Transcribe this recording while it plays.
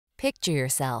Picture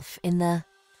yourself in the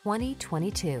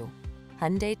 2022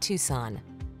 Hyundai Tucson.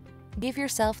 Give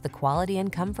yourself the quality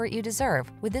and comfort you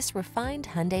deserve with this refined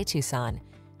Hyundai Tucson.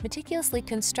 Meticulously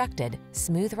constructed,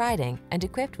 smooth riding, and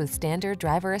equipped with standard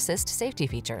driver assist safety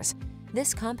features,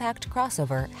 this compact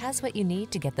crossover has what you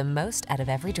need to get the most out of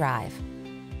every drive.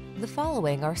 The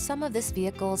following are some of this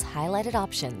vehicle's highlighted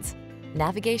options: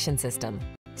 navigation system,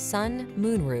 sun,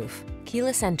 moonroof,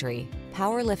 keyless entry,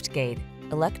 power liftgate,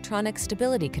 electronic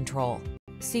stability control,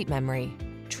 seat memory,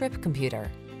 trip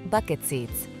computer, bucket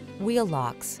seats, wheel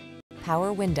locks,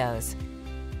 power windows.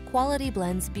 Quality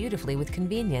blends beautifully with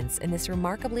convenience in this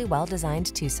remarkably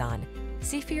well-designed Tucson.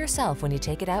 See for yourself when you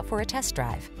take it out for a test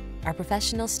drive. Our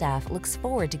professional staff looks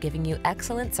forward to giving you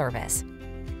excellent service.